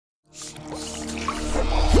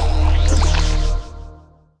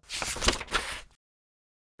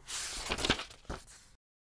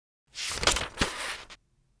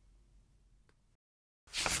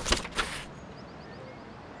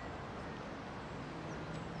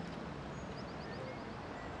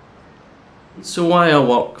So why I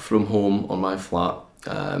work from home on my flat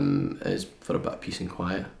is for a bit of peace and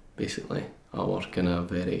quiet, basically. I work in a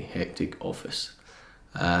very hectic office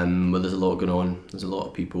where there's a lot going on, there's a lot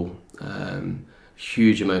of people,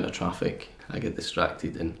 huge amount of traffic. I get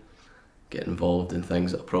distracted and get involved in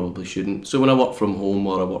things that I probably shouldn't. So when I work from home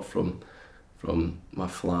or I work from my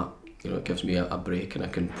flat, you know, it gives me a break and I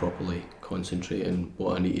can properly concentrate on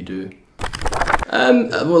what I need to do.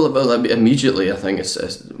 Well, immediately I think it's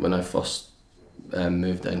when I first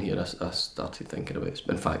moved in here, I started thinking about it.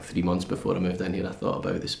 In fact, 3 months before I moved in here, I thought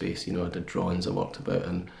about the space. You know, I did drawings, I worked about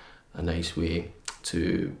in a nice way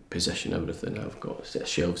to position everything. I've got a set of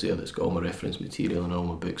shelves there that's got all my reference material and all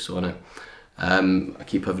my books on it. I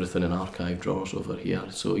keep everything in archive drawers over here.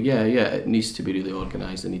 So yeah, it needs to be really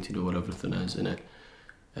organised. I need to know where everything is in it,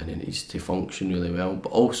 and it needs to function really well.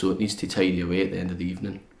 But also it needs to tidy away at the end of the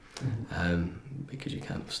evening, because you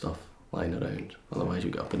can't have stuff lying around. Otherwise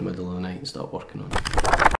you get up in the middle of the night and start working on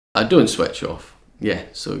it. I don't switch off. Yeah,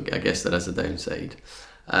 so I guess there is a downside.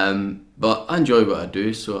 But I enjoy what I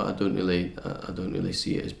do, so I don't really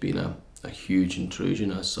see it as being a huge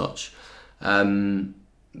intrusion as such.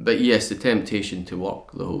 But yes, the temptation to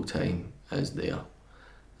work the whole time is there.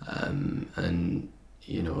 And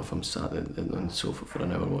you know, if I'm sat on the sofa for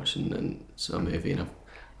an hour watching some movie and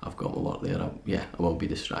I've got my work there, I will be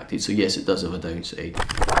distracted. So yes, it does have a downside.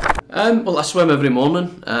 Well, I swim every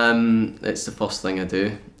morning. It's the first thing I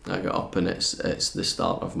do. I get up and it's the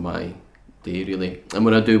start of my day really. And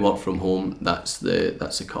when I do work from home, that's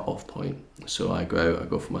the cut-off point. So I go out, I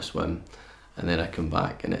go for my swim, and then I come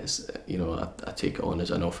back and it's, you know, I take it on as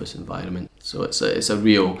an office environment. So it's a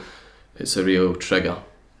real trigger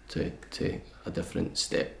to a different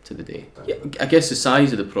step to the day. Yeah, I guess the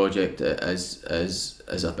size of the project is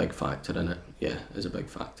a big factor in it. Yeah, is a big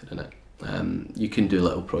factor in it. You can do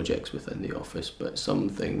little projects within the office, but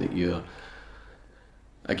something that you're,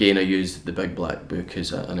 again, I use the big black book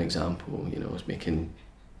as an example. You know, I was making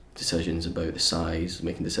decisions about the size,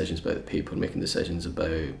 making decisions about the paper, making decisions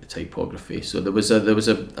about the typography. So there was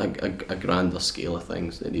a grander scale of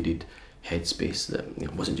things that needed headspace, that, you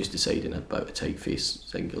know, wasn't just deciding about a typeface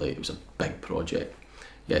singularly. It was a big project.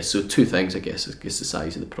 Yeah, so two things, I guess the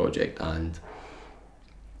size of the project and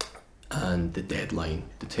the deadline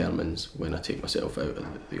determines when I take myself out of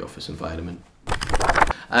the office environment.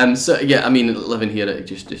 So yeah, I mean, living here, it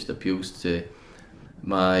just appeals to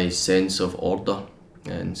my sense of order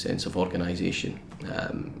and sense of organisation.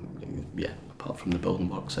 Yeah, apart from the building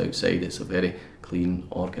works outside, it's a very clean,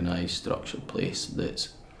 organised, structured place that's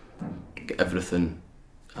got everything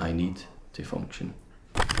I need to function.